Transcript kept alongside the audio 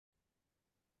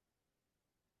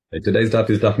Okay, today's daf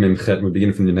is daf memchet. We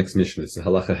begin from the next mission. It's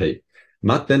halacha hey.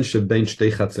 Matben shebein shtei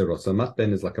chatzerot. So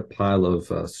matben is like a pile of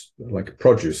like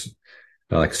produce,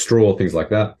 like straw, things like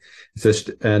that. It says,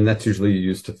 and that's usually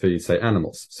used to feed, say,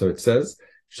 animals. So it says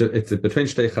it's between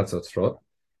shtei chatzerot,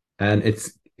 and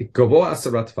it's gavoa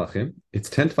asarat tfachim. It's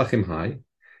 10 tfachim high.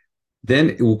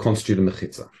 Then it will constitute a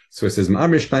mechitza. So it says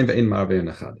ma'amir shnayim ve'in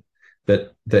ma'arvein echad.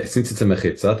 That since it's a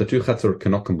mechitza, the two chatzor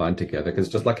cannot combine together because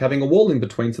it's just like having a wall in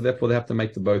between. So therefore, they have to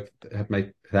make both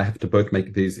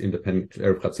make these independent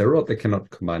erev chatzerot. They cannot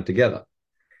combine together.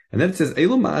 And then it says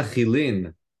elu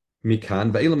ma'achilin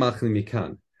mikan ve'elu ma'achilin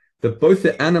mikan. That both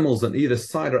the animals on either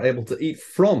side are able to eat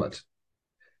from it.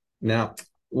 Now,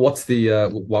 what's the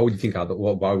why would you think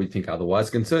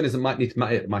otherwise? Concern is it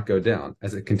might go down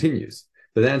as it continues.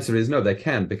 But the answer is no, they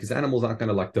can, because animals aren't going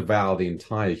to like devour the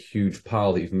entire huge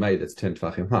pile that you've made that's 10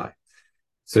 tfachim high.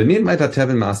 So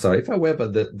if, however,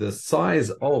 the size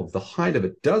of the height of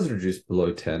it does reduce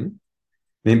below 10,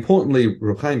 and importantly,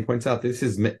 Reb Chaim points out this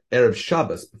is Erev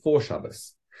Shabbos, before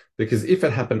Shabbos, because if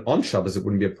it happened on Shabbos, it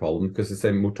wouldn't be a problem, because it's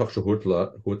saying mutoch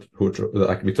shehutla,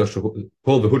 like mitoch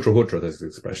pull the hutra, there's the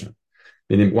expression.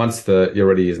 Meaning once the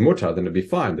already is mutar, then it'd be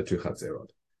fine, the two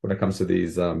chatzerot, when it comes to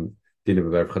these dinim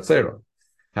of Erev chatzerot.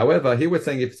 However, here we're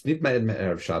saying if it's nitma'ed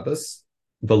me'erev Shabbos,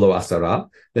 below Asara,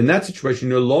 then that situation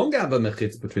no longer have a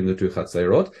mechitz between the two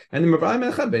chatzerot, and the Mevayim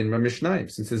Echad bein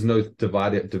Mishnayim, since there's no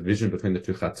division between the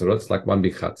two chatzerot, it's like one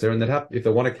big chatzer, and if they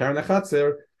want to carry the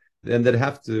chatzer, then they'd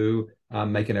have to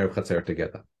make an erev chatzer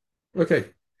together. Okay,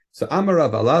 so Amar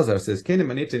Rav Elazar says, "Kenim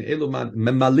manitin elu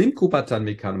memalim kupatan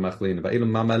mikan machlin, va'elu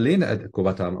mamalin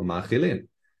kupatan machilin."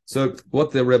 So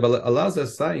what the Rebbe Elazar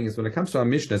is saying is when it comes to our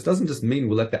Mishnah, it doesn't just mean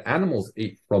we'll let the animals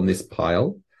eat from this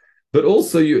pile, but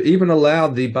also you even allow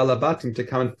the balabatim to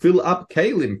come and fill up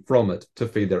kalim from it to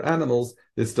feed their animals.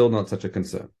 There's still not such a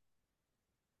concern.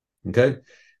 Okay?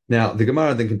 Now, the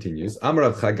Gemara then continues, Amar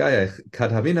Rav Chagaya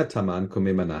kadhavina taman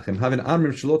kumei manachem havin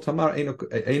amrim shelo tamar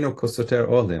eino kosoter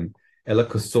olim ela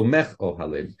kosomech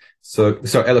ohalim. So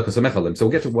ela kosomech ohalim. So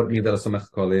we'll get to what means ela somech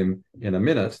ohalim in a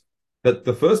minute. But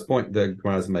the first point the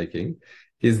Gemara is making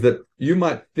is that you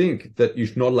might think that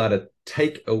you're not allowed to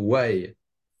take away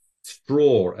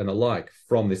straw and alike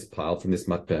from this pile, from this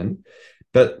matben,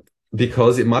 but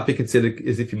because it might be considered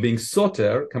as if you're being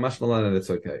soter, kamash malan, and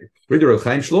it's okay.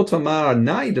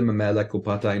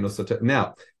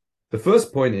 Now, the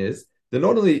first point is that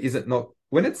not only is it not,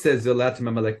 when it says you're allowed to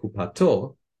mamalek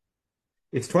kupato,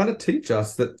 it's trying to teach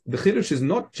us that the chidush is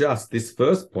not just this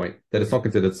first point, that it's not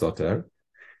considered soter.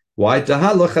 Why? Because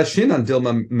then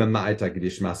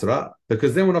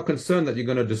we're not concerned that you're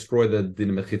going to destroy the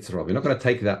mechitzrov. You're not going to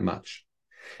take that much.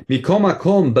 But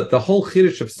the whole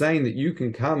chiddush of saying that you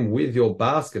can come with your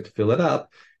basket to fill it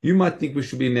up, you might think we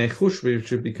should be nechush, we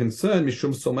should be concerned,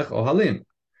 mishum somech ohalim,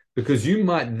 because you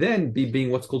might then be being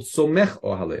what's called somech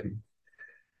ohalim.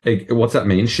 What's that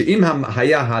mean? She'im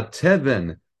haya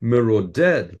hateven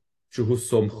meroded shehu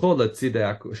somcho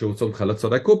letzidei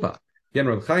kupa. Again,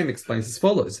 Reb Chaim explains as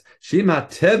follows: Shima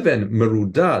teven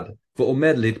merudad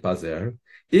v'omed litbazer.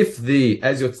 If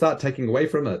as you start taking away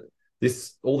from it,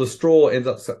 all the straw ends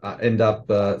up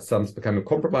some becoming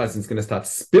compromised, and it's going to start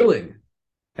spilling,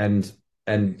 and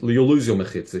you'll lose your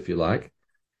mechitz if you like.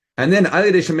 And then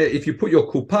if you put your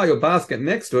kupa, your basket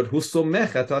next to it,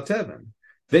 husomech et teven,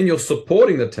 then you're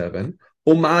supporting the teven.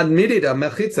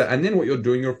 And then what you're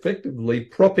doing, you're effectively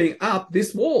propping up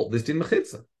this wall, this din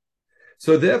mechitza.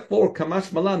 So therefore,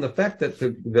 kamash malan, the fact that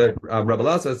the Rabbi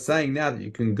Elazar is saying now that you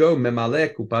can go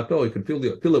memalek kupato, you can fill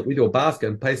it with your basket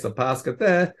and place the basket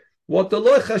there. What the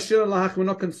loy chashir lahach, we're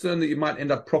not concerned that you might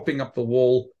end up propping up the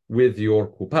wall with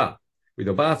your kupa, with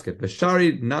your basket.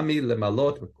 V'shari nami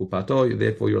lemalot kupato,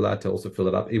 therefore you're allowed to also fill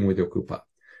it up even with your kupa.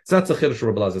 So that's a chiddush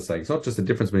Rabbi Elazar is saying. It's not just the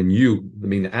difference between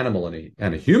the animal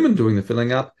and a human doing the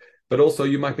filling up, but also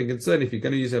you might be concerned if you're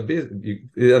going to use in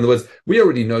other words, we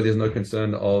already know there's no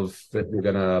concern of that we're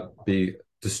going to be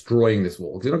destroying this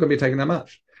wall because you're not going to be taking that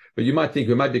much. But you might think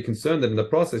we might be concerned that in the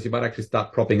process you might actually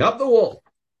start propping up the wall.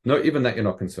 No, even that you're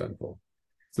not concerned for.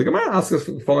 So the Gemara asks us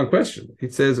the following question.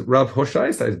 It says, Rav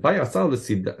Hoshai says,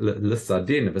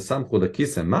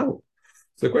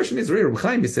 so the question is, Rav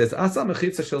Chaim, he says, Asa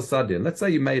mechitza shel sadin. Let's say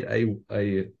you made a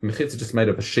mechitza just made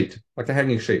of a sheet, like a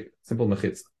hanging sheet, simple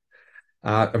mechitza.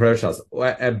 And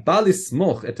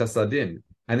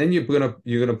then you're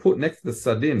gonna put next to the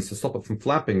sardines to stop it from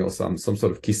flapping or some sort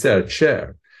of kiser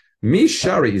chair. Mi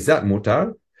shari, is that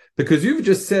mutar? Because you've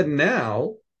just said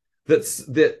now that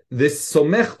this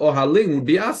somech or haling would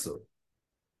be asur,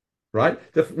 right?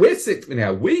 We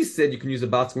said you can use a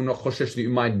basket. We're not choshesh that you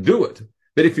might do it,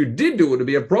 but if you did do it, it'd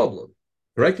be a problem.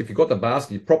 Correct? If you got the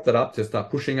basket, you propped it up to start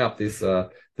pushing up this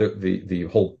the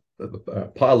whole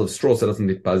pile of straw so it doesn't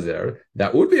nitpazer.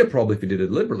 That would be a problem if you did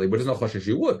it liberally, but it's not choshesh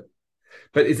you would.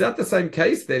 But is that the same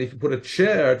case then if you put a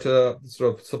chair to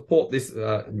sort of support this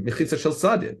mechitza shel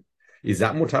sadin? Is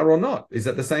that mutar or not? Is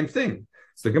that the same thing?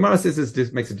 So the Gemara says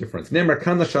this makes a difference. Nemer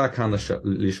kan lashah kan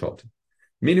lishot.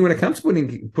 Meaning, when it comes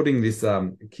to putting this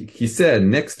kiseh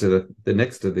next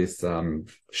to this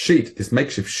sheet, this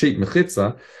makeshift sheet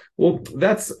mechitza, well,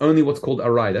 that's only what's called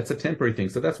arai. That's a temporary thing,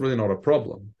 so that's really not a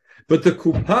problem. But the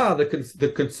kuppah, the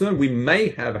concern we may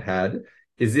have had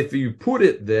is if you put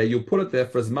it there, you'll put it there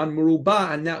for zman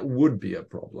merubah, and that would be a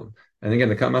problem. And again,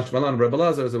 the Kamash Malan Rebbe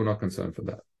Lazar is that we're not concerned for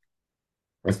that.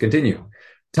 Let's continue.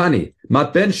 Tani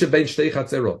matben shebein shtei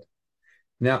chatzerot.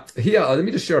 Now, here, let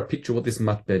me just share a picture of what this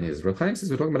matben is. Reb Chaim says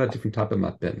we're talking about a different type of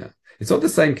matben now. It's not the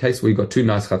same case where you've got two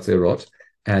nice chatzerot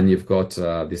and you've got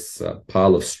this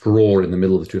pile of straw in the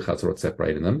middle of the two chatzerot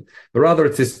separating them, but rather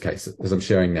it's this case, as I'm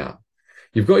sharing now.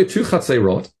 You've got your two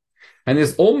chatzerot, and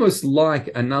there's almost like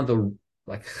another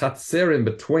like chatzer in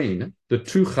between the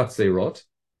two chatzerot,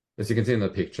 as you can see in the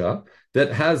picture,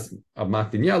 that has a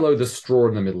marked in yellow, the straw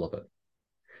in the middle of it.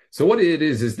 So what it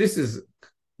is this is,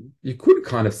 you could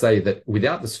kind of say that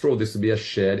without the straw, this would be a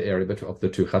shared area of the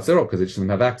two chatzerot because each of them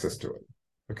have access to it.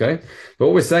 Okay, but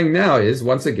what we're saying now is,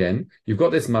 once again, you've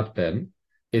got this matben.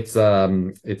 It's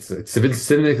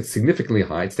significantly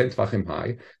high. It's 10 tefachim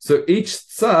high. So each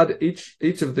tzad,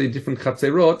 each of the different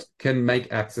chatzerot can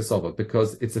make access of it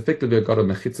because it's effectively got a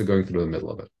mechitza going through the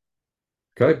middle of it.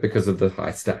 Okay, because of the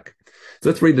high stack. So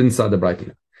let's read inside the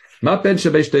Breita. Matben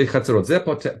shebei shtei chatzerot ze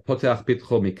potach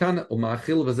pitcho mikan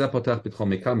u'ma'achil v'ze potach pitcho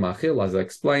mikan ma'achil. As I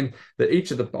explained, that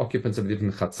each of the occupants of the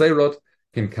different chatzerot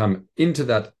can come into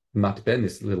that matben,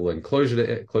 this little enclosed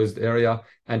area,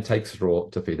 and take straw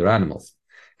to feed their animals.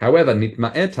 However,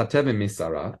 nitma'et hatevim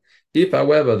misara, if,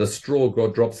 however, the straw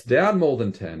drops down more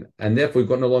than 10, and therefore we've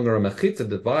got no longer a mechitza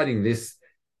dividing this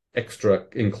extra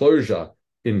enclosure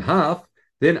in half,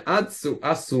 then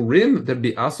asurim, there'd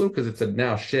be asur, because it's a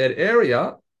now shared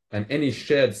area, and any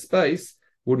shared space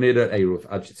would need an eruv,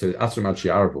 so asurim ad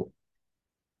shi'arvu.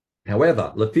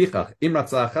 However, lefichach, im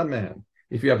ratzah achad mehem,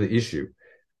 if you have the issue,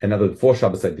 and the four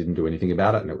Shabbos they didn't do anything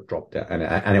about it, and it dropped down,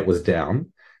 and it was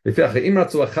down. Now, there's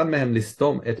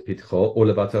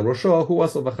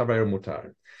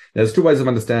two ways of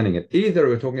understanding it. Either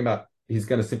we're talking about he's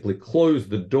going to simply close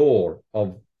the door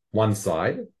of one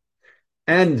side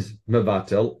and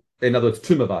mevatel, in other words,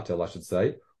 to mevatel, I should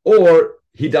say, or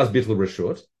he does bittul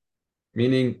reshut,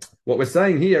 meaning what we're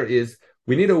saying here is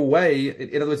we need a way.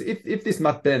 In other words, if this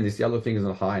matben, this yellow thing, is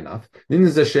not high enough, then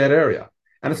there's a shared area.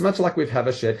 And it's much like we have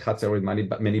a shared chatzer with many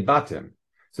batim.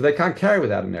 So they can't carry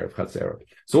without an erev chatzer.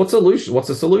 So what's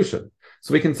the solution?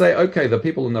 So we can say, okay, the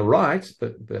people on the right,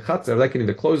 the chatzer, they can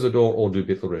either close the door or do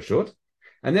bittul reshut.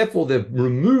 And therefore they've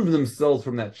removed themselves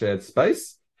from that shared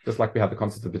space, just like we have the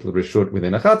concept of bittul reshut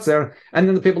within a chatzer. And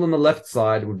then the people on the left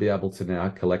side would be able to now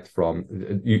collect from,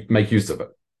 make use of it.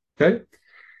 Okay?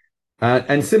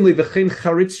 And similarly, v'chein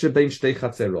charitz shebein shtei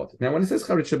chatzerot. Now, when it says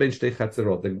charitz shebein shtei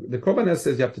chatzerot, the Korban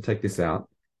says you have to take this out.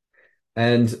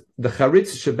 And the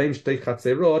charitz shebein shtei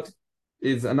chatzerot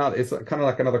is another. It's kind of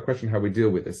like another question how we deal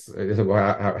with this,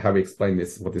 how we explain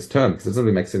this, what this term, because it doesn't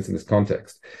really make sense in this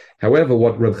context. However,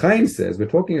 what Reb Chaim says, we're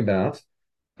talking about.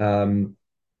 Again,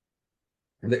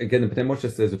 the Pnei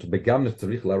Moshe says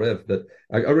that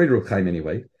I read Reb Chaim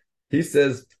anyway. He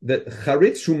says that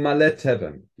charitz shu maleh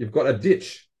teven. You've got a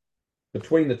ditch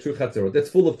between the two chatzerot that's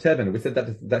full of teven. We said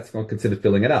that's not considered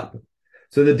filling it up.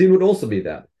 So the din would also be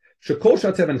that shekol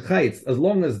teven chayitz, as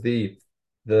long as the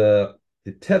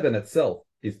teven itself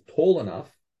is tall enough,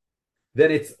 then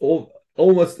it's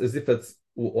almost as if it's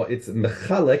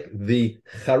mechalek the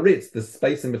charitz, the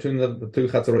space in between the two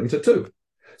chatzerot, into two.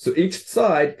 So each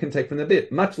side can take from the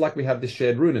bit, much like we have this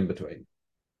shared room in between,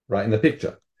 right, in the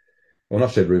picture. Well,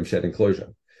 not shared room, shared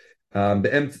enclosure. But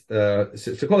if the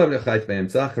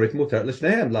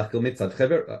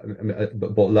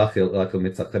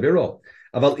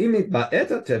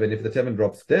teven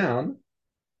drops down,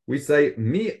 we say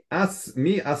mi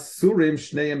asurim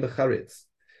shneim becharitz.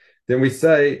 Then we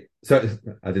say, so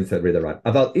I didn't read that right.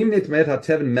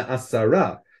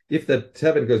 If the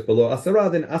teven goes below asara,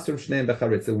 then asurim shneim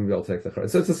becharitz, then we will take the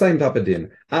charitz. So it's the same type of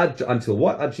din. Until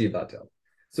what? Ad shivatel.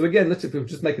 So again, let's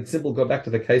just make it simple. Go back to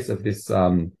the case of this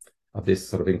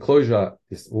sort of enclosure.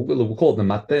 We'll call it the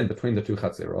matben between the two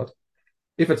chatzerot.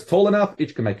 If it's tall enough,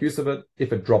 each can make use of it.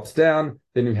 If it drops down,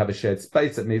 then we have a shared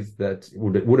space that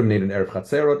would have needed an erev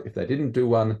chatzerot. If they didn't do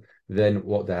one, then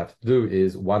what they have to do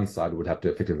is one side would have to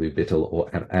effectively bittul or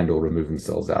remove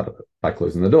themselves out of it by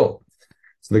closing the door.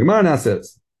 So the Gemara now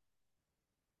says,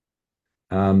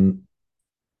 Hada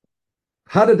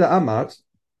da Amat.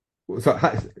 So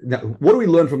now, what do we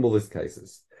learn from all these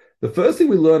cases? The first thing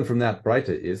we learn from that Breita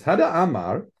is Hada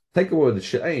Amar, take away the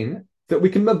she'ain, that we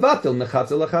can mavatel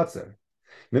nechatzer lachatzer.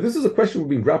 Now, this is a question we've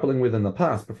been grappling with in the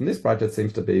past, but from this Breita, it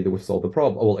seems to be that we've solved the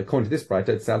problem. Well, according to this Breita,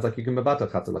 it sounds like you can mavatel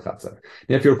chatzer lachatzer.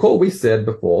 Now, if you recall, we said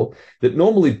before that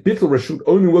normally bittul reshut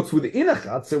only works within a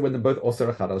chatzer when they're both oser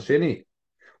echad al sheni.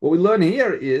 What we learn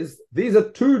here is these are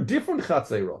two different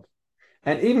chatzerot.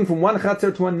 And even from one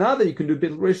chatzer to another, you can do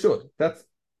bittul reshut. That's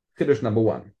Chiddush number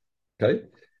one. Okay?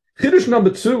 Chiddush number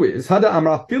two is Hada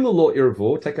Amra afilu lo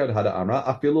irvu, take out Hada Amra,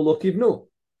 afilu lo kivnu.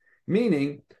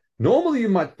 Meaning, normally you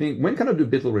might think, when can I do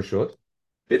bittul reshut?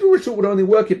 Bittul reshut would only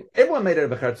work if everyone made it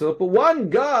of a chatzor, but one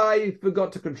guy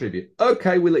forgot to contribute.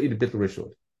 Okay, we'll let you do bittul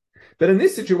reshut. But in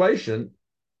this situation,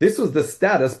 this was the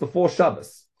status before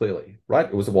Shabbos, clearly, right?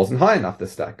 It wasn't high enough, the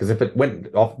stack, because if it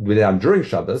went off without during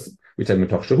Shabbos, we take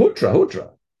mitoch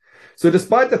shehutra. So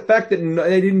despite the fact that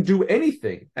they didn't do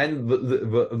anything, and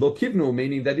the kivnu,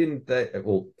 meaning they didn't,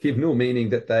 kivnu, meaning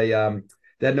that they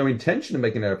had no intention of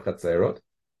making Erev Chatzerot,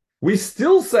 we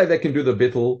still say they can do the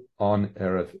bittul on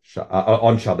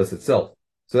on Shabbos itself.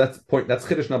 So that's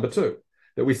Chiddush number two.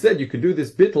 That we said you could do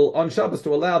this bittul on Shabbos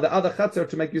to allow the other Chatzer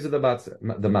to make use of the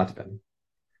matben.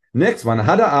 Next one,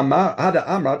 Hada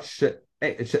Amrat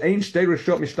she'ein shtei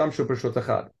reshot mishtamshu b'reshut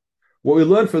echad. What we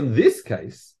learn from this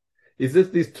case is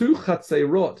that these two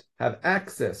chatzerot have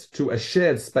access to a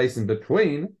shared space in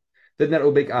between, then that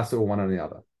will make asur one on the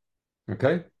other.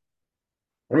 Okay?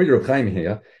 I read Reb Chaim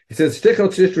here. He says,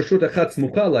 "Shtechot shesh reshut echad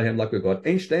smucha lahem," like we got.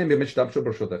 Ein shteim b'mishtamshu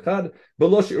b'reshut echad,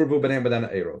 b'lo she'irvu b'nehem b'dan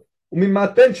ha'eruv.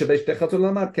 U'mimat ben shebesh techat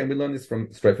ulamad. Can we learn this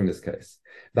straight from this case?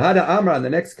 B'hada Amra in the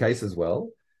next case as well.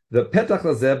 The petach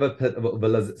lezeh petach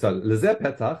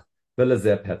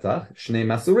v'lezeh petach shnei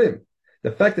masurim.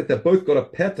 The fact that they've both got a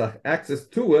petach access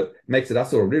to it makes it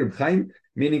asur. Reb Chaim,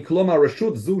 meaning klomar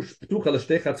reshut zu ptucha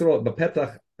l'shtei chatzerot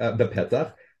b'petach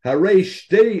harei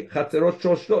shtei chatzerot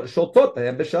sholtot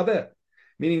behem b'shaveh.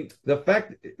 Meaning the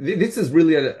fact this is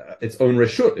really its own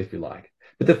reshut, if you like,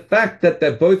 but the fact that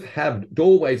they both have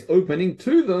doorways opening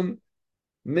to them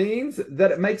means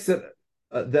that it makes it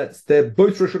that they're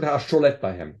both reshut hasholet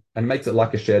behem and makes it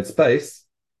like a shared space,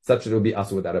 such that it will be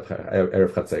asur without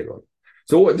erev chatzerot.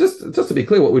 So just to be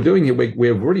clear, what we're doing here,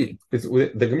 we've already,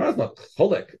 the Gemara is not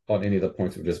cholek on any of the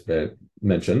points we've just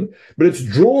mentioned, but it's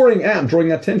drawing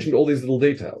attention to all these little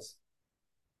details,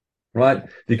 right?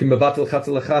 You can mevatel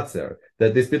chatzer lechatzer,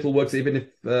 that this bittul works even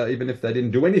if they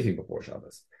didn't do anything before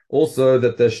Shabbos. Also,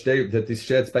 that this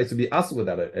shared space would be asur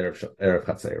without erev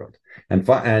chatzerot, and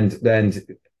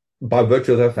by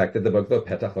virtue of the fact that they're both got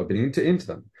petach opening into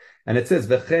them, and it says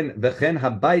v'chen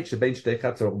habayit shebein shtei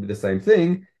chatzerot will be the same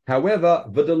thing. However,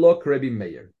 v'delok Rebbe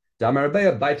Meir.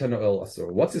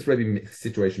 What's this Rebbe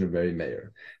situation of Rebbe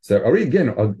Meir? So I'll read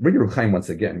Reb Chaim once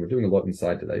again. We're doing a lot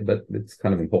inside today, but it's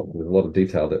kind of important. There's a lot of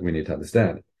detail that we need to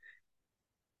understand.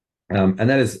 And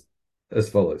that is as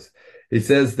follows. He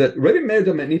says that Rebbe Meir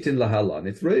domenitin lahalan.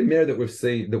 It's Rebbe Meir that we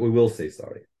will see,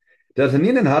 that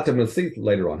Hanin and Hatam will see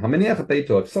later on.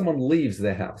 If someone leaves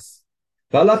their house,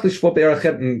 and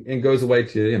goes away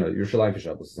to, Yerushalayim for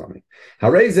Shabbos or something.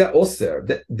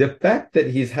 The fact that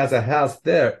he has a house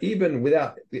there, even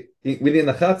within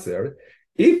the Chatzir,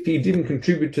 if he didn't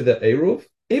contribute to the Eruv,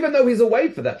 even though he's away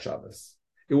for that Shabbos,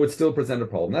 it would still present a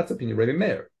problem. That's opinion of Rebbe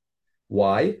Meir.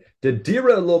 Why? The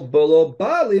dira lo bolo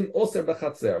balim oser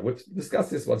b'chatzer. We've discussed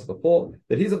this once before,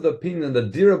 that he's of the opinion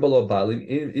that dira bolo balim,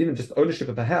 even just ownership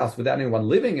of a house without anyone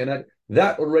living in it,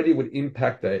 that already would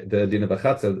impact the din of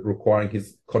b'chatzer, requiring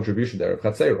his contribution there of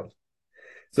chatzerot.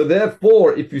 So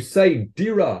therefore, if you say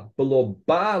dira bolo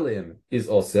balim is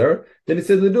oser, then it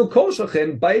says l'du kol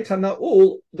shachen bait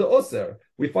hanaul the oser.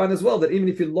 We find as well that even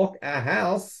if you lock a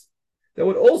house, that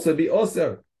would also be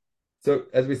oser. So,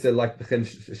 as we said, like the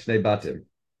Shnei Batim.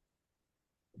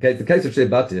 Okay, the case of Shnei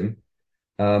Batim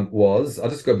was,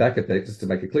 I'll just go back a bit just to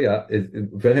make it clear, it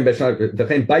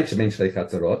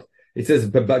says,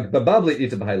 Bababli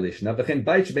ita b'hailishna, v'chen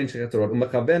bait shebein shnei chatzerot,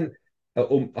 u'mechaven,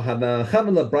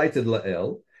 ha'machamela breited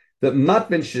la'el, that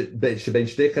matben shebein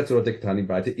shnei chatzerot dektani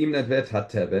breited, im nadvet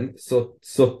hateven,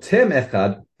 sotem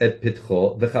echad et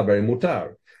pitcho, v'chaveri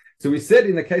mutar. So we said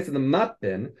in the case of the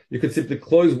matben, you could simply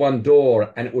close one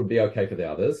door and it would be okay for the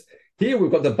others. Here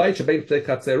we've got the beit shebein shtei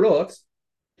chatzerot.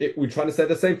 We're trying to say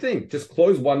the same thing. Just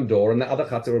close one door and the other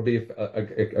chatzer will be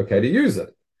okay to use it.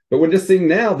 But we're just seeing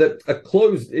now that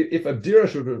if a dira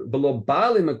should below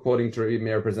balim according to Rebbe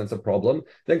Meir presents a problem,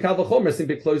 then kal v'chomer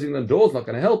simply closing the door is not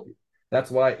going to help you.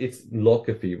 That's why it's lo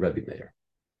kafi Rebbe Meir.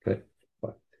 Okay.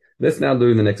 Let's now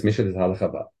do the next mission. Is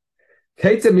halacha ba. How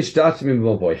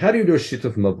do you do a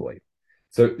shituf mavoy?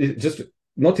 So just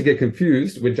not to get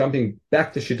confused, we're jumping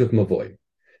back to shituf mavoy.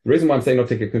 The reason why I'm saying not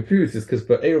to get confused is because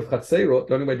for Eruv Chatzerot,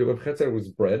 the only way to do Eruv Chatzerot was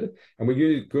bread, and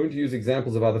we're going to use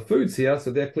examples of other foods here,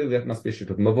 so there clearly that must be a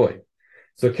shituf mavoy.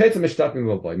 So Keita Mishtat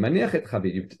Mavoy, Maniach et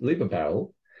Chavit, you leave a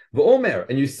barrel, V'omer,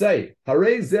 and you say,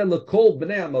 Harei zeh lekol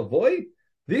b'nei mavoy.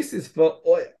 This is for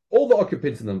all the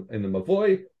occupants in the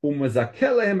mavoy.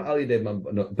 U'mezakelehem al yidei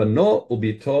bano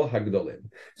ubito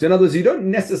hagdolim. So in other words, you don't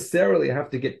necessarily have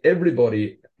to get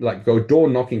everybody, like go door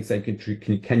knocking saying,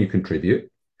 can you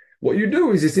contribute? What you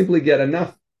do is you simply get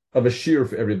enough of a shear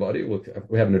for everybody.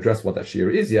 We haven't addressed what that shear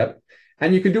is yet.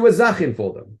 And you can do a zachin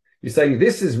for them. You're saying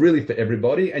this is really for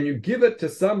everybody, and you give it to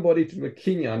somebody to do a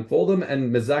kinyan for them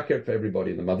and mezaker for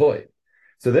everybody in the mavoy.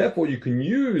 So therefore, you can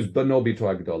use bano bito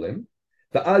hagdolim,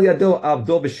 the al yado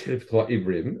avdo v'shrifto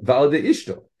Eiruvin, v'al de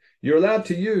ishto. You're allowed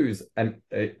to use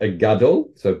a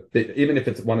gadol, so even if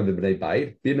it's one of the bnei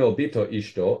bayit, bino bito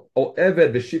ishto, or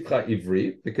eved v'shifcha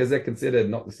ivri, because they're considered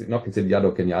not considered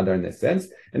yado kenyada in their sense,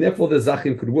 and therefore the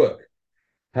zachin could work.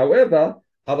 However,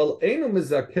 aval einu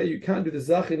mezakeh, you can't do the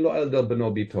zachin lo el del bino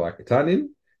bito aktanim,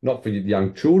 not for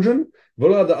young children,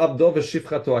 v'lo the avdo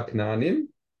v'shifcha to aknanim,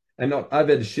 and not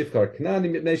aved shifcha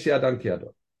aknanim mipnei she'adan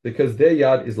kiyado, because their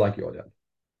yad is like your yad.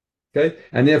 Okay,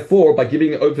 and therefore, by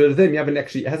giving it over to them, you haven't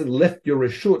actually, it hasn't left your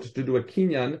reshut to do a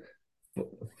kinyan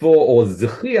or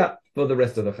zechia for the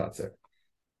rest of the chatzir.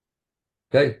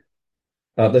 Okay,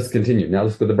 let's continue. Now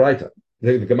let's go to the Braita.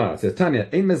 The Gemara says, Tanya,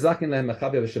 ein mezakin lehem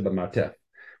mechaber v'shebamartef.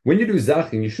 When you do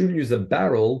zachin, you shouldn't use a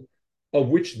barrel of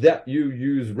which that you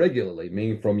use regularly,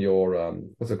 meaning from your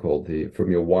what's it called?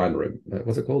 From your wine room.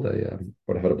 What's it called?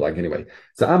 What I had a blank anyway.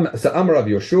 So Amar Rav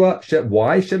Yoshua,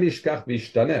 why shem yishkach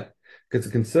v'ishtaneh? Because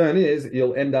the concern is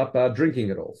you'll end up drinking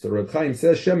it all. So Reb Chaim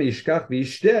says, Shem yishkach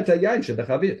v'yishteh et hayayin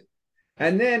shebechavit.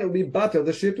 And then it'll be batel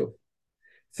the shituf. It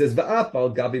says,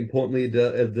 V'afal gav importantly,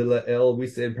 the el, we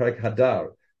said in Parak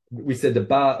Hadar. We said the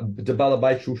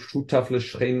balabait shu shutaf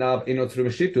l'shcheinav eno tzrum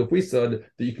shituf. We said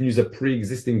that you can use a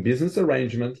pre-existing business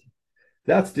arrangement.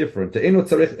 That's different. Eno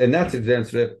tzarich, and that's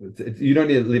it. You don't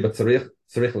need to leave a tzarich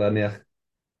lanech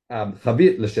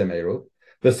chavit l'shem eruv.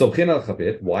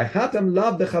 Why? Hatam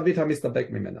lav the chavit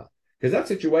hamistabek mimena. Because that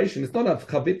situation is not a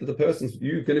chavit that the person's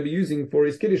you're going to be using for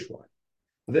his kiddush wine.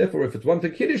 Therefore, if it's one for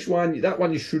kiddush wine, that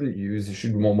one you shouldn't use. You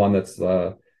should want one that's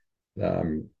the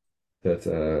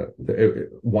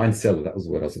wine cellar. That was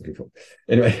the word I was looking for.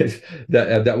 Anyway,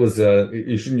 that was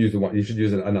you shouldn't use the one. You should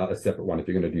use a separate one if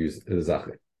you're going to use the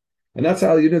zachin. And that's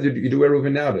how you do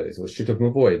Eiruvin nowadays. Or shituf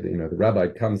mavoy. The rabbi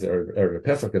comes every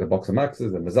Pesach, get a box of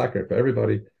maxes and mazaker for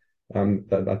everybody. They don't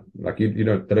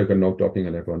go knock knocking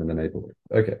on everyone in the neighborhood.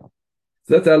 Okay, so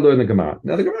that's our law in the Gemara.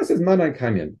 Now the Gemara says Manan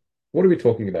Kamyan. What are we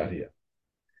talking about here?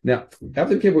 Now, have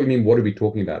to be careful what we mean. What are we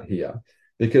talking about here?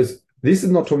 Because this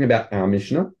is not talking about our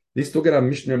Mishnah. This is talking about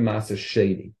Mishnah Maser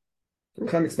Sheni.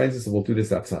 Chaim explains this, so we'll do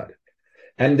this outside.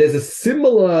 And there's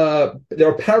there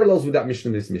are parallels with that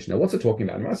Mishnah and this Mishnah. What's it talking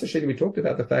about? In Maser Sheni, we talked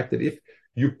about the fact that if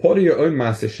you potter your own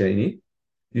Maser Sheni,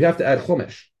 you have to add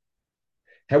chomesh.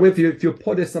 However, if you're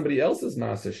potter somebody else's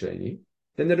Maser Sheni,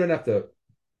 then they don't have to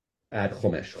add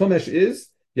chomesh. Chomesh is,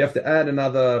 you have to add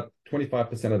another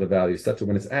 25% of the value, such that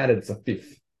when it's added, it's a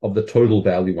fifth of the total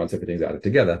value once everything's added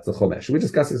together. That's the chomesh. We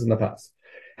discussed this in the past.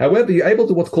 However, you're able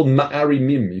to what's called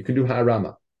ma'arimim. You can do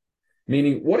harama.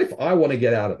 Meaning, what if I want to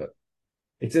get out of it?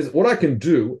 It says, what I can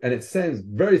do, and it sounds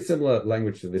very similar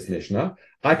language to this Mishnah,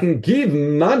 I can give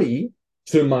money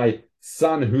to my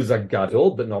son who's a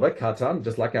gadol, but not a katan,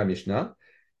 just like our Mishnah.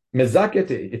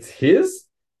 Mezaket, it's his,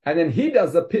 and then he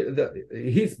does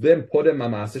he's then poter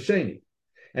Maser Sheni.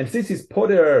 And since he's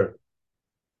poter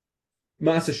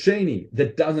Maser Sheni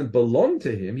that doesn't belong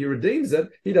to him, he redeems it,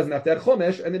 he doesn't have to add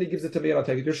chomesh, and then he gives it to me and I'll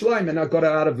take it to Yerushalayim, and I got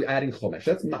out of adding chomesh.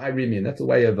 That's ma'arimin. That's a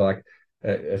way of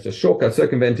it's a shortcut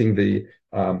circumventing the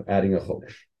adding a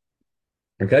chomesh.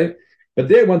 Okay? But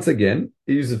there, once again,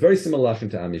 he uses very similar lashon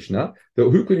to our Mishnah. But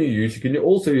who can you use? You can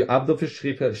also use avdo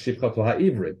shifcha to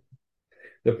ha'ivri.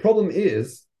 The problem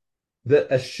is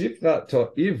that a shifra to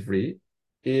ivri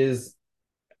is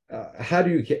how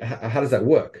does that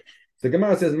work? The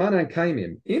Gemara says manan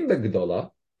kaimim in the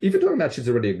gdola. If you're talking about she's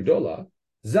already a gdola,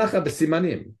 zacha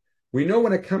b'simanim. We know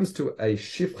when it comes to a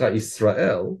shifra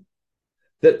Israel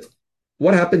that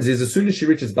what happens is as soon as she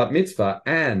reaches bat mitzvah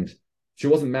and she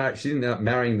wasn't married, she didn't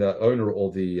marrying the owner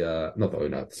or the not the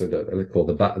owner, so they call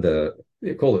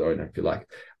call it owner if you like.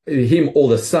 Him or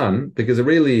the son, because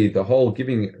really the whole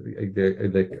giving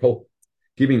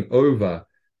over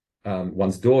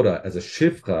one's daughter as a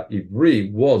shifcha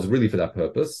ivri was really for that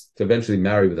purpose, to eventually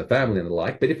marry with a family and the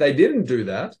like. But if they didn't do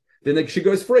that, then she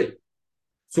goes free.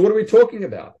 So what are we talking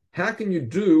about? How can you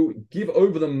give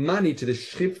over the money to the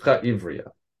shifcha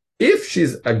ivriya? If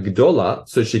she's a gdola,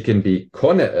 so she can be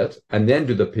kone'et and then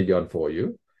do the pidyon for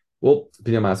you, well,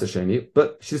 pidyon ma'aser sheni,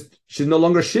 but she's no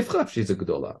longer shifcha if she's a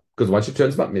gdola, because once she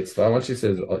turns bat mitzvah, once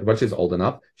she's old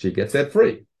enough, she gets set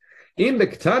free. In the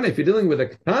ketana, if you're dealing with a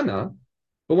ketana,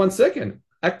 but 1 second,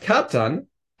 a katan,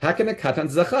 how can a katan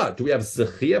zacha? Do we have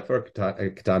zechia for a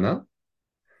ketana?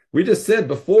 We just said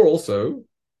before also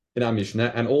in our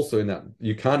Mishnah, and also in that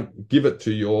you can't give it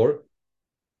to your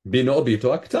bino bito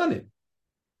ketani.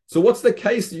 So what's the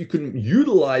case that you can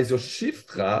utilize your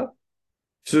shifcha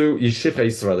to yishifcha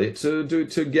Israeli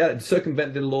to get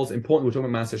circumvent the laws important? We're talking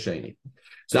about Maser Sheni.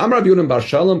 So Amar Rabbi Yehuda Bar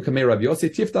Shalom Kamei Rabbi Yossi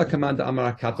Tifta Kamanda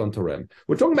Amar Katon Torem.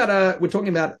 We're talking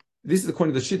about this is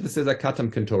according to the shit that says a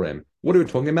katam can torem. What are we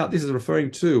talking about? This is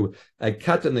referring to a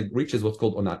katan that reaches what's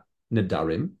called onat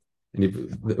nedarim.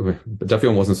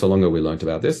 Dafion wasn't so long ago we learned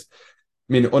about this.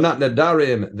 I mean onat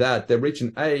nedarim, that they reach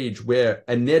an age where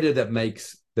a neder that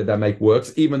make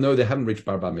works, even though they haven't reached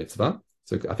bar mitzvah.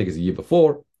 So I think it's a year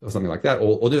before or something like that,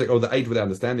 or the age where they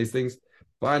understand these things.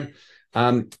 Fine.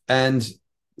 And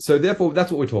so therefore that's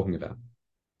what we're talking about.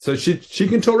 So she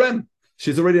can torem.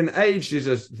 She's already an age. This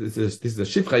is a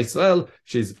shifcha Israel.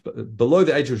 She's below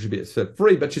the age where she should be set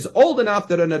free, but she's old enough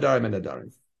that her nadarim and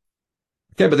nadarim.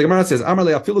 Okay, but the Gemara says, Amar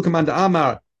le afilu kamanda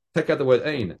Amar. Take out the word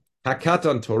ein.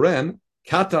 Hakatan torem.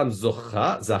 Katan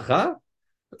zacha.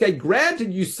 Okay,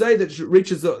 granted, you say that she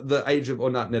reaches the age of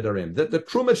onat nedarim, that the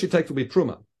truma she takes will be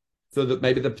truma, so that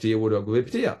maybe the ptia would be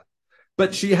ptia.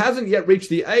 But she hasn't yet reached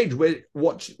the age where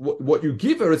what you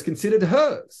give her is considered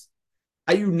hers.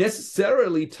 Are you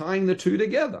necessarily tying the two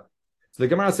together? So the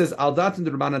Gemara says, Al dat and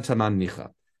the Rabbanan Taman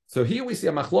nicha. So here we see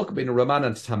a machlok between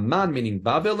Rabbanan Taman, meaning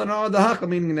Babel, and Adahacha,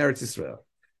 meaning in Eretz Israel.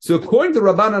 So according to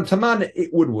Rabbanan Taman, it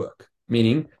would work.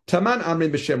 Meaning, Taman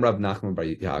Amrin b'shem Rav Nachman bar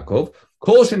Yaakov,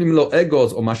 Kol shenim lo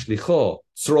egos o mashlicho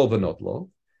tzrol v'not lo.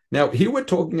 Now, here we're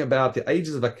talking about the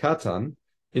ages of a katan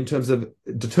in terms of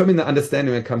determining the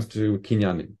understanding when it comes to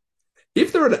kinyanim.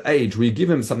 If they're at an age where you give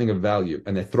them something of value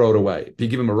and they throw it away, if you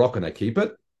give them a rock and they keep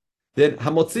it, then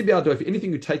hamotzi bi'ado, if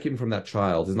anything you take in from that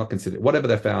child is not considered, whatever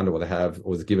they found or what they have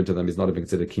or was given to them is not even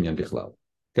considered kinyan bichlal.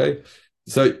 Okay?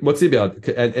 So motzi bi'ado,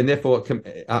 and therefore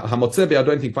hamotzi bi'ado,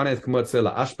 anything finance kamotzi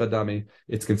la ashbadami,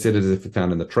 it's considered as if it's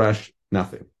found in the trash,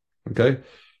 nothing. Okay?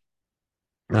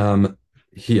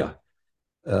 Here.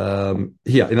 In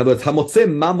other words, hamotze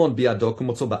mamon biado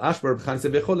kumotzo ba'ashber b'chanse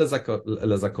v'chol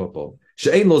lezakopo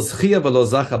she'ein lo zchia v'lo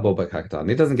zacha bo b'kaktan.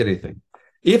 He doesn't get anything.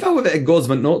 If, however, it goes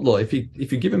but not law, if you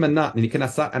give him a nut and he can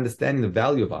start understanding the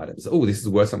value of items, oh, this is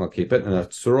worth, I'm going to keep it, and a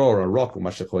tzuro or a rock or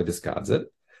mashachoi discards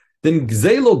it, then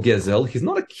gzelo gezel, he's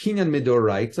not a kinyan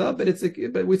midoraita,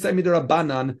 but we say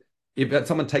midorabanan. If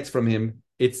someone takes from him,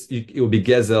 it will be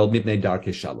gezel mipnei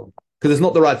darkei shalom, because it's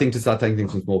not the right thing to start taking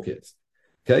things from small kids.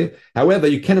 Okay. However,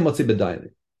 you can motzi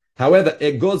b'dayin. However,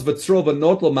 it goes v'tzrova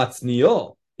not lo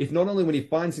matznio. If not only when he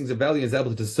finds things of value, he's able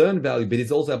to discern value, but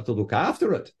he's also able to look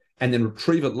after it and then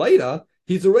retrieve it later.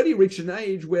 He's already reached an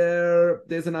age where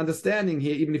there's an understanding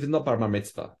here, even if it's not bar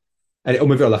mitzvah. And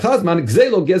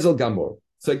gzelo gezel gamor.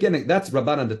 So again, that's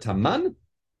Rabbanan de Taman,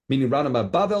 meaning Rabbanan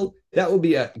Bavel. That would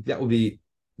be a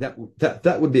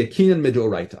kinyan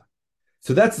midoraita.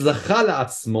 So that's zachala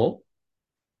atzmo,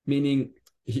 meaning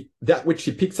that which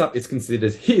he picks up is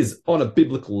considered his on a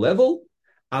biblical level.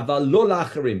 Aval lo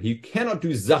la'acharim. You cannot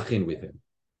do zachin with him.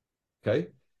 Okay,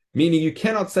 meaning you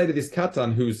cannot say to this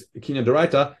katan who's kinyan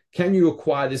doraita, "Can you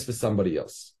acquire this for somebody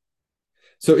else?"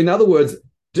 So, in other words,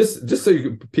 just so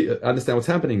you understand what's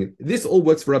happening, this all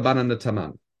works for Rabbanan and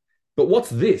Taman. But what's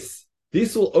this?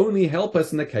 This will only help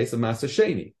us in the case of Maser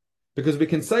Sheni, because we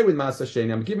can say with Maser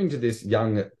Sheni, I'm giving to this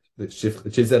young.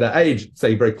 She's at an age,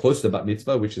 say, very close to bat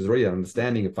mitzvah, which is really an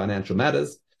understanding of financial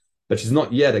matters, but she's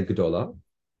not yet a gedola.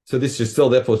 So this is still,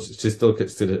 therefore, she's still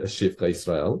considered a shifcha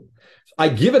Israel. I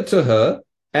give it to her,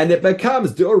 and it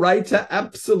becomes d'oraita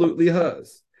absolutely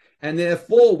hers. And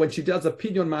therefore, when she does a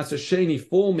pidyon Maser Sheni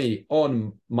for me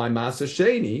on my Maser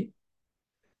Sheni,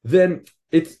 then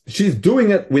she's doing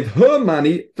it with her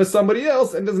money for somebody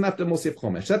else and doesn't have to mosif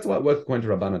chomesh. That's why it works according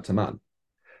to Rabbanan Taman.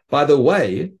 By the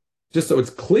way, just so it's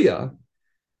clear,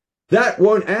 that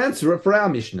won't answer it for our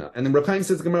Mishnah. And then Reb Chaim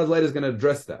says the Gemara later is going to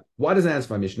address that. Why does it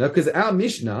answer my Mishnah? Because our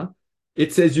Mishnah,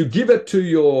 it says you give it to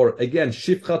your, again,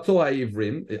 Shifchato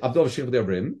ha'ivrim, Abdov Shifchato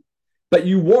ha'ivrim, but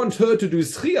you want her to do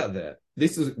Zchia there.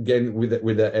 This is, again, with the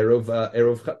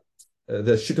Eruv,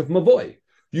 the Shit of Mavoy.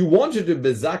 You want her to be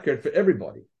Bezaker for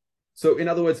everybody. So in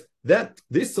other words, that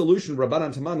this solution,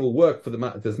 Rabbanan Taman, will work for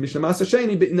the Mishnah Master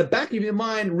Sheni, but in the back of your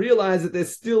mind, realize that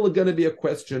there's still going to be a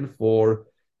question for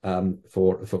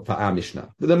our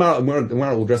Mishnah. The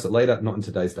Gemara will address it later, not in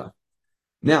today's stuff.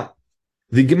 Now,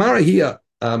 the Gemara here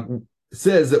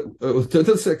says that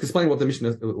to explain what the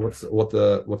Mishnah, what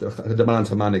the Rabbanan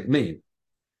Tamanik mean,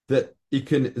 that it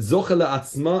can zochela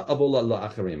atzma avola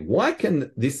la'acharim. Why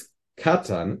can this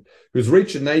katan, who's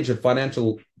reached an age of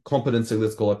financial competency,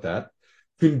 let's call it that,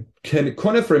 who can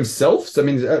corner for himself, so I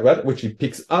mean, which he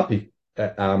picks up. You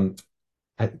have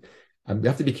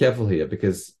to be careful here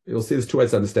because you'll see there's two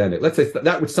ways to understand it. Let's say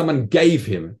that which someone gave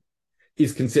him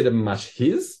is considered much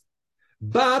his,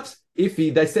 but if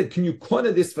they said, can you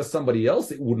corner this for somebody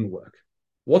else, it wouldn't work.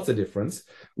 What's the difference?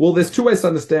 Well, there's two ways to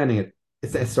understand it.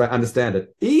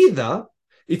 Either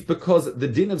it's because the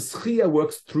din of schia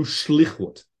works through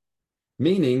shlichut,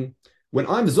 meaning when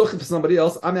I'm zocheh for somebody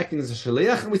else, I'm acting as a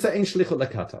shliach, and we say, ein shlichut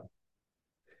lekatan.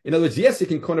 In other words, yes, he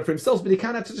can corner for himself, but he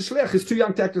can't act as a shliach. He's too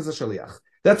young to act as a shliach.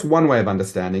 That's one way of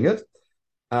understanding it.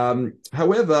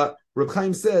 However, Reb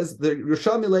Chaim says the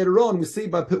Yerushalmi later on, we see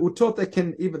by peutot they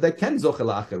can zocheh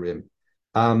la'acharim.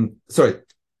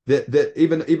 Even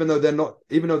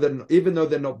though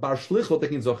they're not bar shlichut, they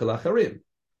can zocheh la'acharim.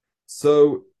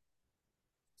 So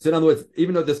in other words,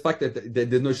 even though there's fact that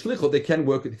there's no shlichut, they can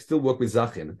still work with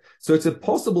zachin. So it's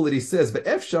possible that he says,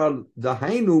 "Ve'efshar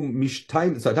dahainu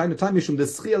mishtaim mishum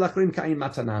deschia lachrim kain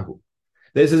matanahu."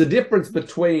 There's a difference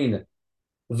between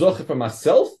zoche for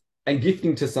myself and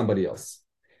gifting to somebody else.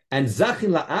 And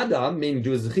zachin la'adam, meaning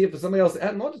do a zechia for somebody else,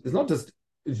 it's not just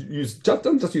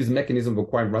don't just use the mechanism of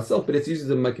acquiring for myself, but it's using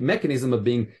the mechanism of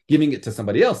giving it to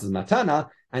somebody else as matana,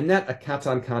 and that a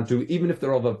katan can't do, even if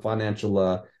they're of a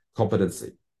financial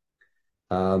competency.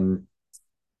 Fine.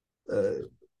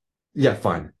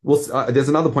 There's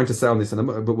another point to say on this,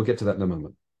 but we'll get to that in a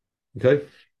moment. Okay.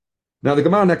 Now the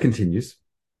Gemara now continues.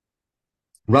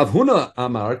 Rav Huna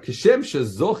Amar Kishem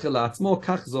shezoche la'atzmo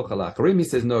kach zoche la'acharim. He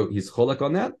says no, he's cholak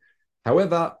on that.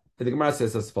 However, the Gemara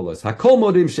says as follows: Hakol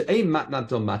modim she'ein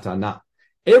matnato matana.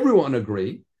 Everyone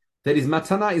agree that his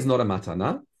matana is not a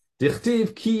matana.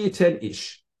 Dichtiv ki yiten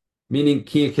ish, meaning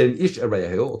ki yiten ish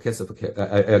areyahu or kesef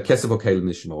or kelim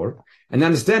nishmor. And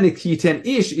understanding ki yiten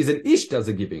ish is an ish does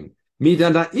a giving.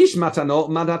 Midana ish matano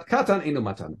madat katan enu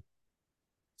matana.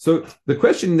 So the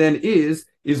question then is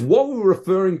what we were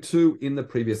referring to in the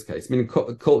previous case? Meaning,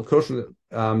 I'll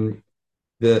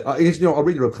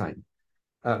read Reb Chaim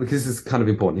because this is kind of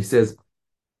important. He says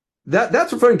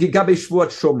that's referring to Gabe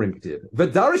Shvuat Shomrim Ktiv.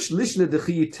 V'darish lishna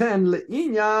dechiyiten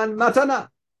le'inyan matana.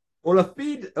 Or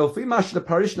afid mash the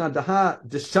parishna daha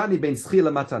deshani ben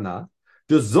schila matana.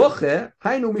 Dezoche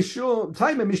hainu mishum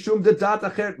taime mishum dedat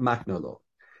achert maknolo.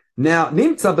 Now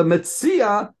nimtza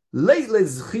b'metzia. So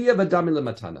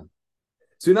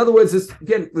in other words,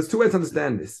 there's two ways to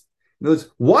understand this. In other words,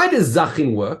 why does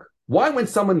zachin work? Why when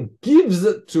someone gives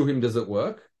it to him does it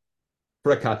work?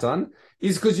 For a katan,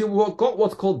 is because you've got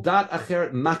what's called dat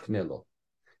acheret maknelo.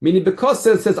 Meaning because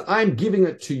it says I'm giving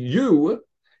it to you,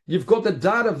 you've got the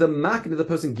dat of the makne, the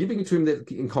person giving it to him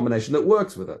in combination that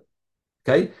works with it.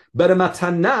 Okay? But a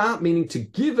matana, meaning to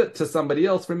give it to somebody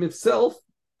else from himself,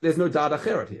 there's no dat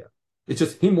acheret here. It's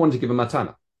just him wanting to give a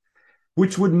matana.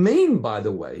 Which would mean, by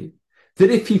the way, that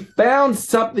if he found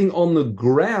something on the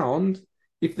ground,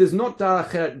 if there's not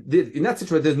daracheret, in that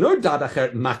situation, there's no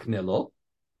daracheret maknelo.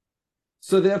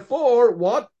 So therefore,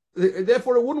 what?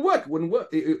 Therefore, it wouldn't work.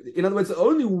 In other words, the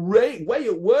only way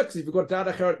it works is if you've got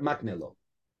daracheret maknelo.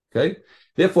 Okay?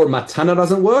 Therefore, matana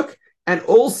doesn't work, and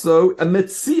also a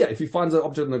metzia if he finds an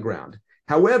object on the ground.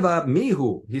 However,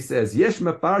 mihu, he says, yesh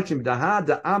mefarshim daha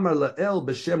da amar la'el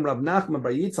b'shem Rav Nachman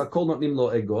bar Yitzchak kol notnim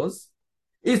lo egos.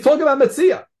 He's talking about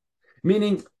metzia,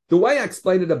 meaning the way I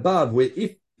explained it above,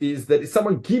 is that if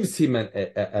someone gives him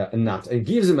a nut and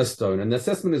gives him a stone, and the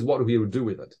assessment is what he would do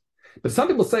with it. But some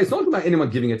people say it's not talking about anyone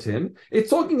giving it to him;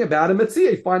 it's talking about a metzia.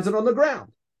 He finds it on the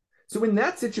ground. So in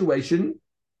that situation,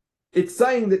 it's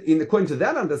saying that, according to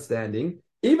that understanding,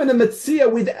 even a metzia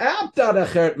without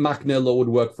daracheret maknelo would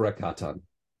work for a katan.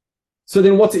 So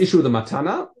then, what's the issue with the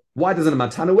matana? Why doesn't a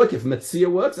matana work? If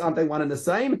metzia works, aren't they one and the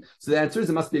same? So the answer is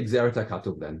it must be exeret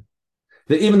hakatuv then.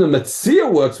 That even the metzia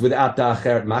works without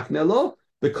daracheret maknelo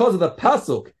because of the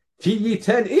pasuk ki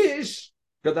yiten ish.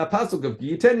 Got that pasuk of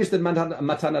ki yiten ish that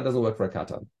matana doesn't work for a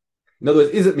katan. In other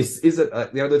words,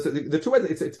 the two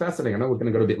ways, it's fascinating. I know we're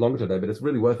going to go a bit longer today, but it's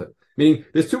really worth it. Meaning,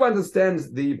 there's two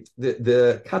understands the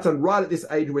katan right at this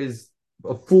age where he's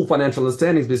of full financial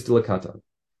understanding, but he's still a katan.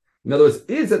 In other words,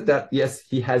 is it that yes,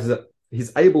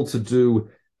 he's able to be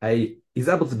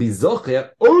zocher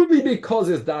only because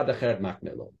it's da dacheret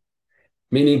maknelo,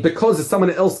 Meaning, because there's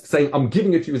someone else saying, I'm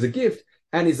giving it to you as a gift,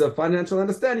 and is a financial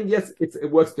understanding, yes, it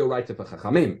works the right for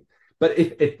Chachamim. But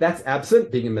if that's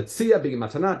absent, being a Metzia, being a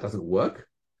Matana, it doesn't work.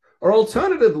 Or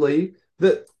alternatively,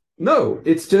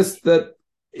 it's just that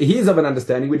he's of an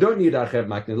understanding, we don't need Archev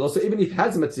Maknid law, so even if he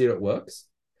has a Metzia, it works.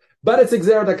 But it's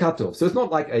Exerat HaKatov. So it's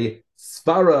not like a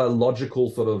Svara logical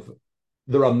sort of,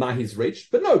 the Ramah he's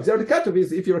reached. But no, Exerat HaKatov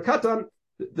is, if you're a Katan,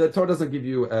 the Torah doesn't give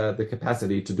you the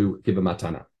capacity to give a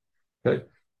Matana. Okay?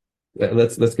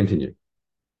 Let's continue.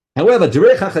 However, what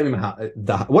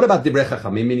about Divrei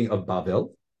Chachamim, meaning of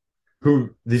Babel,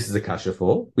 who this is a kasha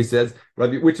for? We says,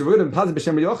 which written Paz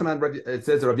b'Shem Rav Yochanan, it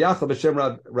says Rav Yachal b'Shem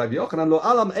Rav Yochanan lo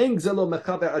alam eng zelo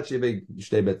mechaver ad shevei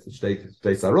shtei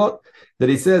sarot, that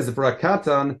he says for a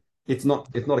katan it's not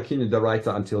a kinyan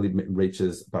daraita until he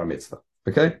reaches bar mitzvah.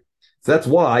 Okay, so that's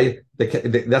why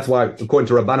according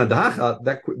to Rabbanan Dahacha,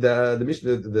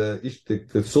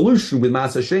 the solution with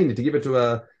Maaseh Sheni to give it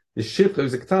to the shifcha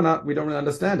who's a katana, we don't really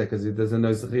understand it because there's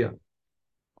no zechiyah.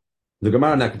 The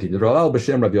Gemara now continues. Rav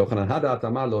b'Shem Rav Yochanan hadat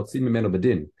amar lo tzim mimeno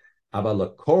bedin,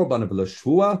 aval lekorban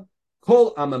v'leshvua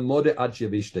kol amamode ad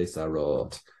shevish shtei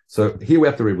sarot. So here we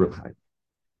have to read Reb Chaim.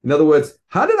 In other words,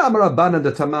 hadat amar Rabbanan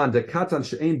de taman de katan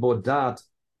she'ein bo dat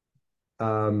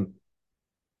gzelo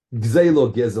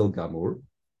gezel gamur,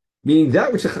 meaning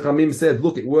that which the Chachamim said,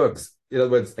 look, it works. In other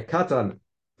words, a katan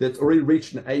that's already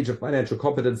reached an age of financial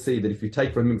competency that if you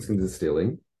take from him, it's considered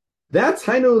stealing. That's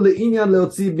hainu le'inyan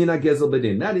le'otziv mina gezel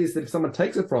bedin. That is that if someone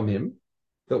takes it from him,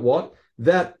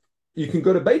 that you can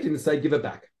go to Beit Din and say, give it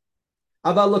back.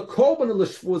 Aval lekorban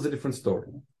le'shvu is a different story.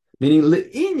 Meaning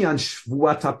le'inyan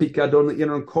shvuat ha'pikadon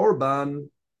le'inyan korban.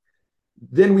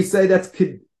 Then we say that's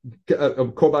korban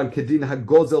kedin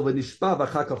hagozel v'nishpa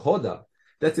v'achar כך hoda.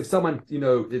 That's if someone,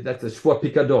 that's a shvua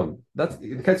pikadon. That's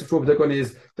the case of shvua pikadon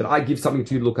is that I give something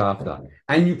to you to look after,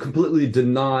 and you completely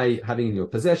deny having it in your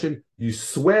possession. You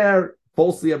swear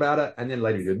falsely about it, and then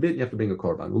later you admit you have to bring a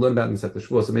korban. We'll learn about it in Sefer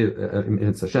Shvuos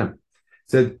in Hashem.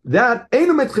 So that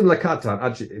einu metchim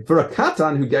lekatan for a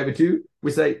katan who gave it to you,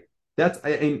 we say that's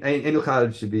einu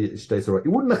chad should be shtei sarot. It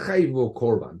wouldn't mechayiv or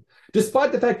korban.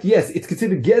 Despite the fact, yes, it's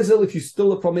considered gezel if you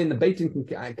steal it from him, the Beit Din can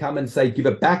come and say, give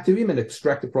it back to him and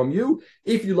extract it from you.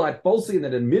 If you lied falsely and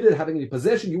then admitted having it in your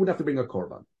possession, you would have to bring a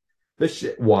korban.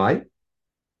 Why?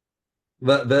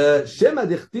 The shema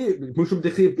dichtiv, mushum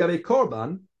dichtiv gavei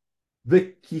korban,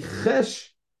 the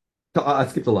kichesh, I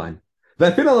skipped the line.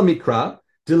 The final mikra,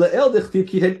 dila'el dichtiv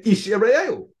kihen ish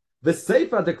ereu. The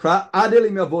sefer dekra,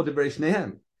 adelim yavod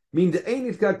devrei mean the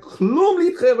ain't got klum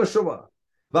litche v'shova.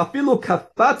 Vafilu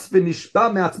kafatz v'nishba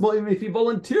me'atzmo, even if he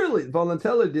voluntarily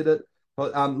did it,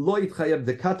 lo yitchayev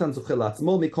dekatan zuchel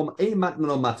atzmo mikom ein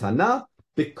matno matana,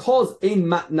 because ein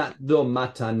matno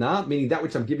matana, meaning that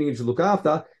which I'm giving you to look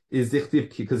after, is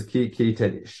dichtiv because ki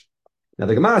tenish. Now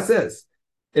the Gemara says,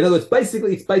 in other words,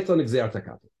 basically it's based on exerat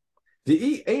hakatov.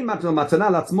 The ein matno matana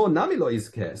latzmo nami lo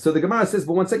yizkeh. So the Gemara says,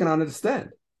 but one second, I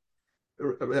understand.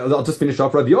 I'll just finish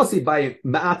off. Rav Yossi by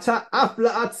Ma'ata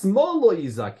Afla Atzmo Lo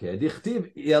Yizakeh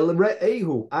Dichtiv El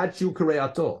Re'ehu Ad Shu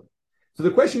Kareato. So the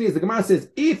question is, the Gemara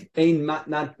says, if Ein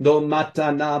Matna Do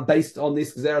Matana based on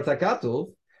this Gzerat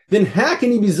HaKatov, then how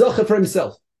can he be zocher for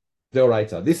himself? The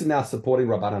Oraita. This is now supporting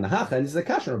Rabbanan Hacha, and this is a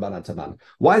kasha Rabbanan Taman.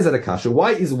 Why is that a kasha?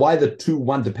 Why the two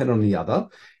one depend on the other?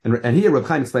 And here Reb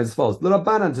Chaim explains as follows: the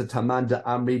Rabbanan Taman de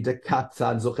Amri de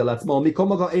Katzad Zochel Atzmo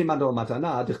Mikomogo Eiman Do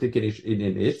Matana Dichtiv Kinish in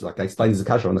Ish. Like I explained, the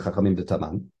kasha on the Chachamim de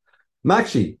Taman.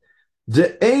 Makshi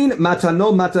de Ein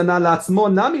Matano Matana Latzmo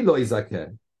Nami Lo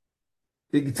Izakeh.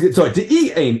 Sorry, de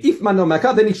E Ein if Mano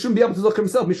Makah, then he shouldn't be able to zocher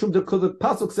himself. Mishum de the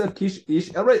pasuk said Kish Ish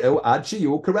Ereu Ad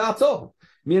Shiyu Karato.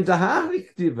 When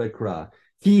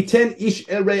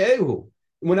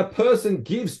a person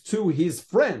gives to his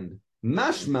friend,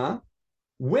 mashma,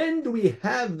 when do we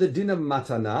have the din of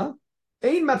matana?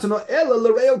 When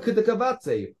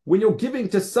you're giving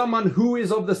to someone who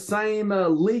is of the same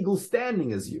legal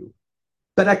standing as you.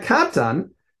 But a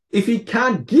katan, if he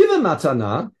can't give a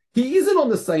matana, he isn't on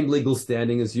the same legal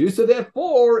standing as you, so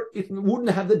therefore it wouldn't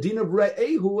have the din of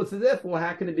re'ehu, so therefore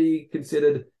how can it be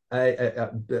considered be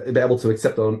able to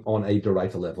accept on a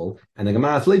Doraita level? And the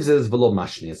Gemara leaves it as v'lo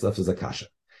mashni. It's left as a kasha.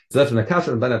 It's left in a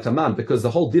kasha and ben taman, because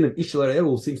the whole din of ishel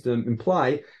re'ehu seems to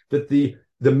imply that the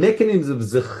mechanisms of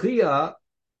zechia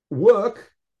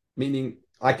work, meaning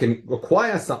I can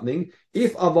acquire something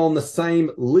if I'm on the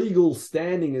same legal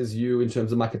standing as you in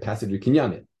terms of my capacity to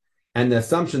kinyamin. And the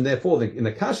assumption, therefore, in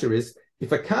the kasha is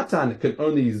if a katan can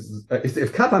only,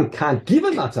 if katan can't give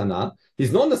a matana,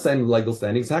 he's not on the same legal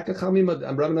standings. Hakachamim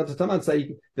and Rabbanan Taman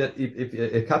say that if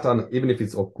a katan, even if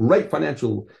it's of great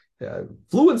financial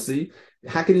fluency,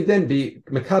 how can he then be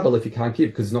makabel if he can't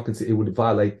keep? Because it would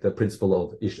violate the principle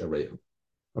of ish arayim.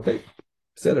 Okay,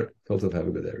 Seder. Have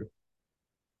a good day.